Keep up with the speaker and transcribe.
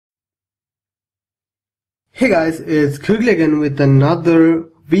Hey guys, it's Kugli again with another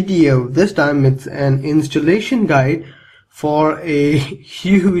video. This time it's an installation guide for a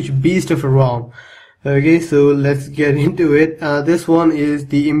huge beast of a ROM. Okay, so let's get into it. This one is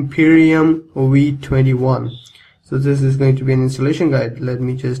the Imperium v21. So this is going to be an installation guide. Let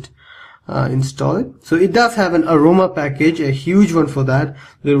me just install it. So it does have an aroma package, a huge one for that.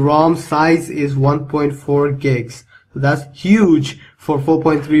 The ROM size is 1.4 gigs. So that's huge for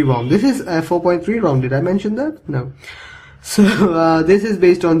 4.3 ROM. This is a 4.3 ROM. Did I mention that? No. So this is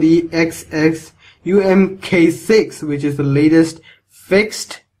based on the XXUGMK6, which is the latest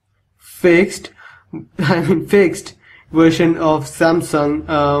fixed version of Samsung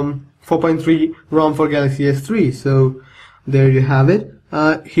 4.3 ROM for Galaxy S3. So there you have it.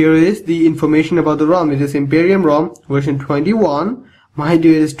 Here is the information about the ROM. It is Imperium ROM version 21. Mind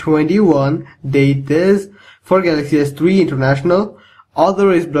you, it is 21. Date is for Galaxy S3 International.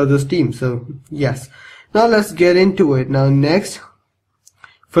 Author is Brothers Team. So yes. Now let's get into it. Now next,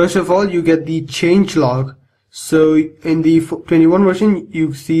 first of all, you get the changelog. So in the 21 version,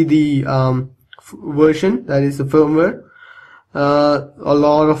 you see the version, that is the firmware. A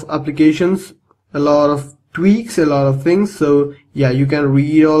lot of applications, a lot of tweaks, a lot of things. So yeah, you can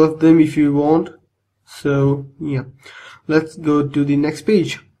read all of them if you want. So yeah, let's go to the next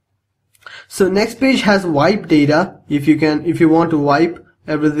page. So next page has wipe data. If you want to wipe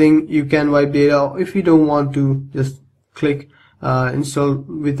everything, you can wipe data. If you don't want to, just click install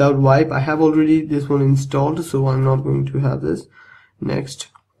without wipe. I have already this one installed, so I'm not going to have this. Next,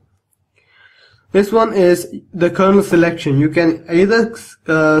 this one is the kernel selection. You can either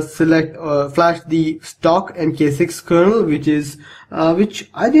select or flash the stock NK6 kernel, which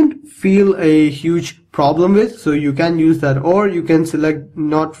I didn't feel a huge problem with, so you can use that, or you can select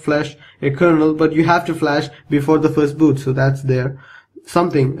not flash a kernel, but you have to flash before the first boot. So that's there.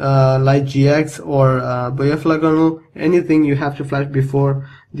 Something like GX or Boyafla kernel, anything you have to flash before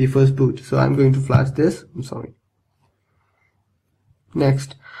the first boot. So I'm going to flash this. I'm sorry.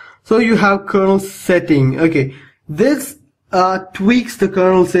 Next, so you have kernel setting. Okay, this tweaks the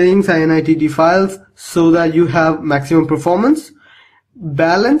kernel settings INITD files so that you have maximum performance,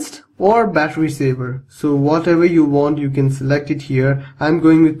 balanced, or battery saver. So whatever you want, you can select it here. I'm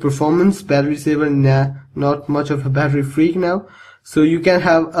going with performance. Battery saver, nah, not much of a battery freak now. So you can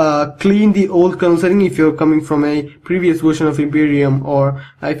have clean the old kernel setting if you're coming from a previous version of Imperium, or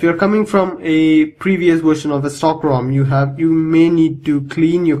if you're coming from a previous version of a stock ROM, you may need to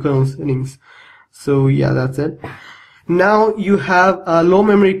clean your kernel settings. So yeah, that's it. Now you have a low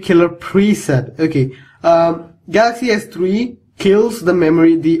memory killer preset. Okay, Galaxy S3 kills the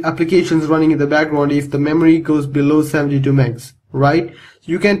memory, the applications running in the background if the memory goes below 72 megs, right?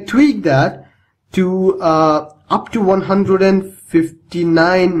 You can tweak that to up to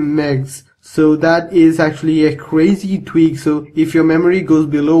 159 megs. So that is actually a crazy tweak. So if your memory goes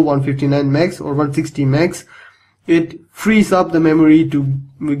below 159 megs or 160 megs, it frees up the memory to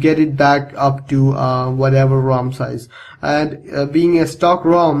get it back up to whatever ROM size. And being a stock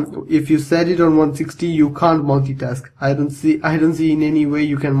ROM, if you set it on 160, you can't multitask. I don't see in any way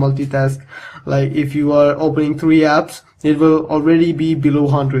you can multitask. Like if you are opening 3 apps, it will already be below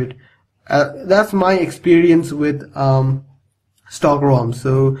 100. That's my experience with stock ROM.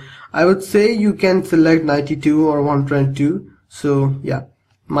 So I would say you can select 92 or 122. So yeah,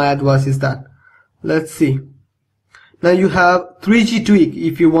 my advice is that. Let's see. Now you have 3G tweak.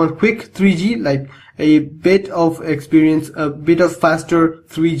 If you want quick 3G, like a bit of experience, a bit of faster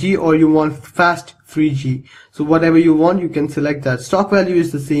 3G, or you want fast 3G. So whatever you want, you can select that. Stock value is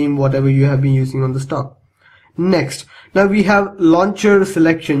the same, whatever you have been using on the stock. Next, now we have launcher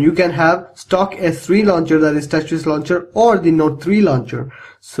selection. You can have stock S3 launcher, that is Touchwiz launcher, or the Note 3 launcher.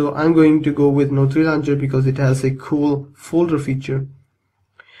 So I'm going to go with Note 3 launcher because it has a cool folder feature.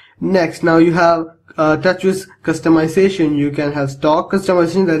 Next, now you have Touchwiz customization. You can have stock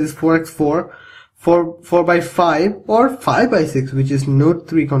customization, that is 4x4, 4x5, or 5x6, which is Note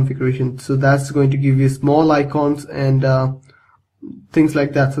 3 configuration. So that's going to give you small icons and things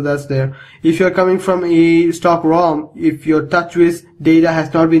like that. So that's there. If you're coming from a stock ROM, if your Touchwiz data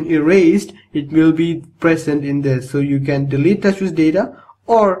has not been erased, it will be present in there. So you can delete Touchwiz data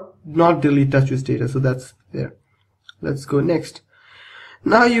or not delete Touchwiz data. So that's there. Let's go next.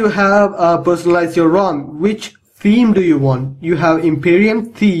 Now you have personalize your ROM. Which theme do you want? You have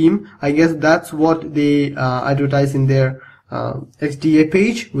Imperium theme. I guess that's what they advertise in their XDA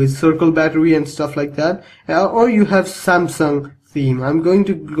page with circle battery and stuff like that. Or you have Samsung theme. I'm going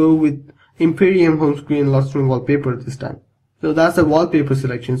to go with Imperium home screen lock screen wallpaper this time. So that's a wallpaper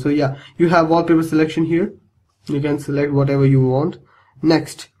selection. So yeah, you have wallpaper selection here. You can select whatever you want.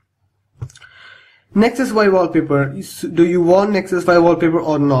 Next, Nexus Y wallpaper. Do you want Nexus Y wallpaper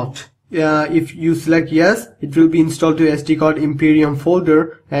or not? If you select yes, it will be installed to SD card Imperium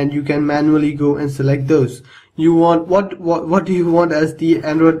folder, and you can manually go and select those. You want what do you want as the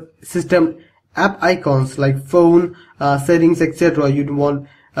Android system app icons like phone, settings, etc. You'd want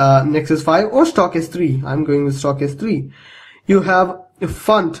Nexus 5 or stock S3. I'm going with stock S3. You have a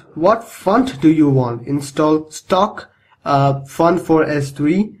font. What font do you want? Install stock font for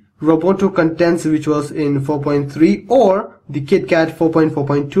S3, Roboto Contents, which was in 4.3, or the KitKat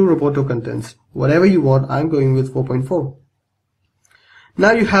 4.4.2 Roboto Contents. Whatever you want, I'm going with 4.4.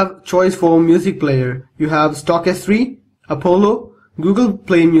 Now you have choice for music player. You have stock S3, Apollo, Google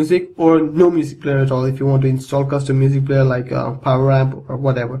Play Music, or no music player at all if you want to install custom music player like Power Amp or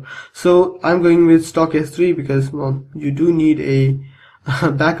whatever. So I'm going with stock S3 because, well, you do need a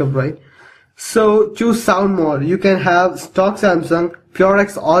backup, right? So choose sound mode. You can have stock Samsung,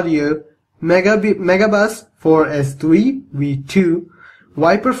 PureX Audio, Megabus for S3, V2,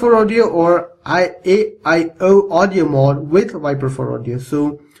 Viper for audio, or AIO audio mode with Viper for audio.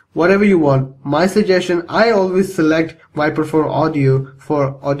 So whatever you want. My suggestion, I always select Viper for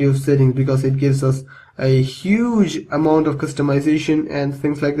audio settings because it gives us a huge amount of customization and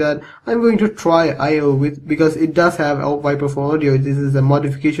things like that. I'm going to try IO because it does have a Viper for audio. This is a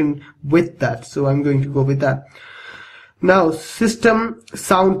modification with that, so I'm going to go with that. Now, system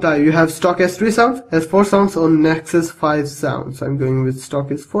sound type. You have stock S3 sounds, S4 sounds, or Nexus 5 sounds. I'm going with stock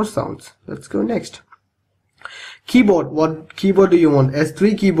S4 sounds. Let's go next. Keyboard. What keyboard do you want?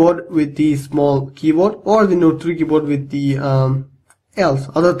 S3 keyboard with the small keyboard, or the Note 3 keyboard with the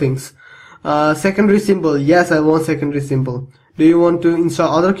other things. Secondary symbol. Yes, I want secondary symbol. Do you want to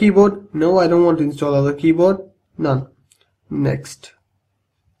install other keyboard? No, I don't want to install other keyboard. None. Next.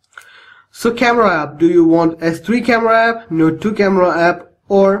 So camera app. Do you want S3 camera app, Note 2 camera app,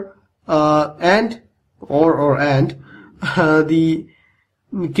 or the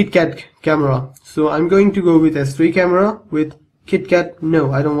KitKat camera? So I'm going to go with S3 camera with KitKat.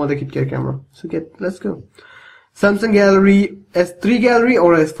 No, I don't want the KitKat camera. So let's go. Samsung Gallery, S3 Gallery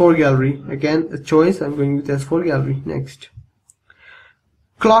or S4 Gallery. Again, a choice. I'm going with S4 Gallery. Next.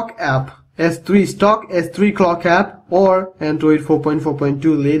 Clock app. S3 stock S3 clock app or Android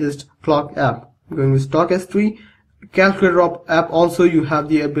 4.4.2 latest clock app. I'm going with stock S3. Calculator app also you have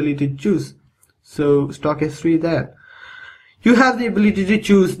the ability to choose. So stock S3 there. You have the ability to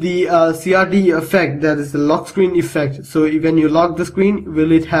choose the CRT effect, that is the lock screen effect. So when you lock the screen,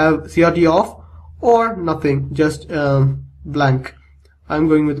 will it have CRT off or nothing, just blank? I'm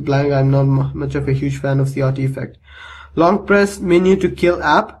going with blank. I'm not much of a huge fan of CRT effect. Long press menu to kill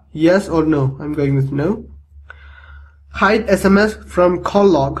app, yes or no? I'm going with no. Hide SMS from call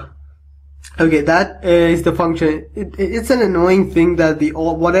log. Okay, that is the function. It's an annoying thing that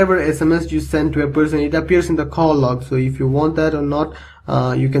whatever SMS you send to a person, it appears in the call log. So if you want that or not,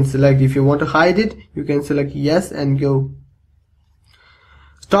 you can select. If you want to hide it, you can select yes and go.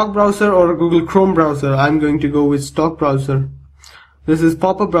 Stock browser or Google Chrome browser. I'm going to go with stock browser. This is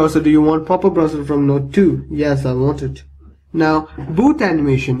pop-up browser. Do you want pop-up browser from Note 2? Yes, I want it. Now, boot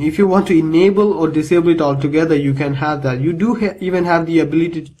animation. If you want to enable or disable it altogether, you can have that. You do even have the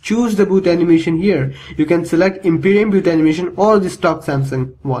ability to choose the boot animation here. You can select Imperium boot animation or the stock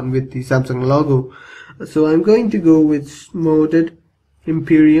Samsung one with the Samsung logo. So I'm going to go with modded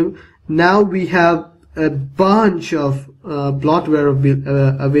Imperium. Now we have a bunch of bloatware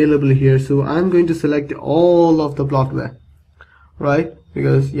available here. So I'm going to select all of the bloatware. Right,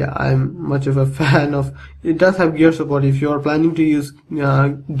 because yeah, I'm much of a fan of it. Does have gear support if you are planning to use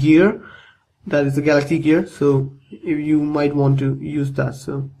gear, that is the Galaxy Gear, so if you might want to use that.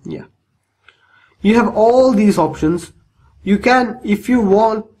 So yeah, you have all these options. You can, if you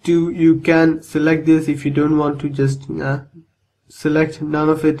want to, you can select this. If you don't want to, just select none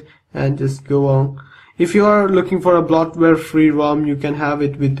of it and just go on. If you are looking for a bloatware free ROM, you can have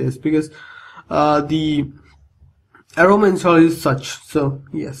it with this, because the aroma installer is such. So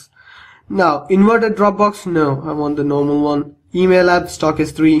yes. Now inverted Dropbox, no, I want the normal one. Email app, stock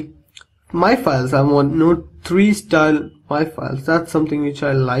S3. My files, I want Note 3 style my files. That's something which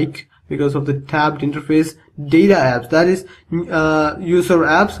I like because of the tabbed interface. Data apps, that is user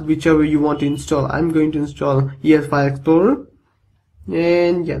apps, whichever you want to install. I'm going to install ES File Explorer,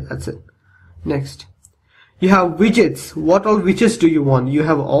 and yeah, that's it. Next, you have widgets. What all widgets do you want? You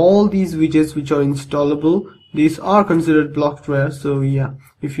have all these widgets which are installable. These are considered bloatware, so yeah,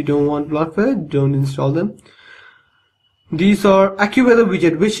 if you don't want bloatware, don't install them. These are AccuWeather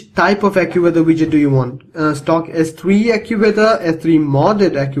widget. Which type of AccuWeather widget do you want? Stock S3 AccuWeather, S3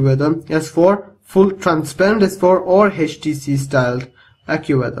 modded AccuWeather, S4 full transparent S4, or HTC styled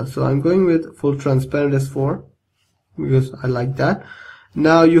AccuWeather. So I'm going with full transparent S4 because I like that.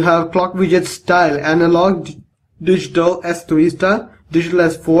 Now you have clock widget style, analog, digital S3 style, digital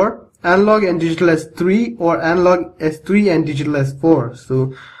S4, analog and digital S3, or analog S3 and digital S4.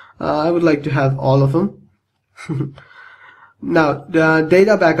 So I would like to have all of them. Now the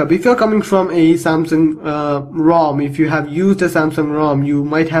data backup, if you're coming from a Samsung ROM, if you have used a Samsung ROM, you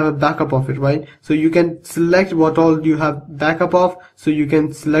might have a backup of it, right? So you can select what all you have backup of, so you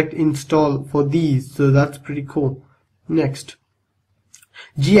can select install for these. So that's pretty cool. Next,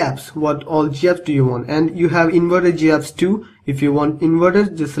 GApps, what all GApps do you want? And you have inverted GApps too. If you want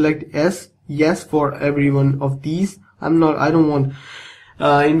inverted, just select yes for every one of these. I don't want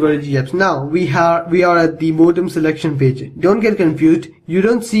inverted GApps. Now we are at the modem selection page. Don't get confused. You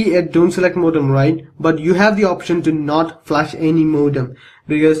don't see a don't select modem, right? But you have the option to not flash any modem,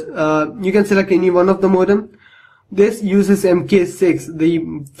 because you can select any one of the modem. This uses MK6.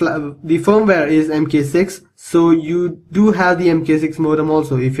 The firmware is MK6, so you do have the MK6 modem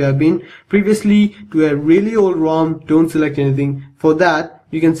also. If you have been previously to a really old ROM, don't select anything. For that,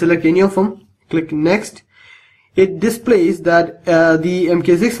 you can select any of them. Click next. It displays that the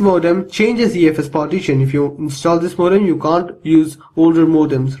MK6 modem changes the EFS partition. If you install this modem, you can't use older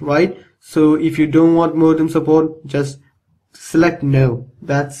modems, right? So if you don't want modem support, just select no.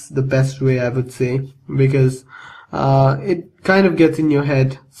 That's the best way, I would say, because it kind of gets in your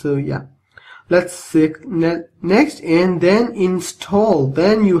head. So yeah, let's see next, and then install.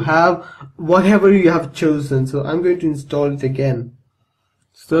 Then you have whatever you have chosen. So I'm going to install it again.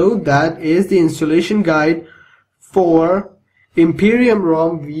 So that is the installation guide for Imperium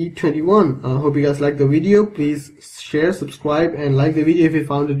ROM v21. I hope you guys like the video. Please share, subscribe, and like the video if you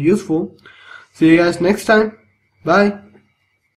found it useful. See you guys next time. Bye.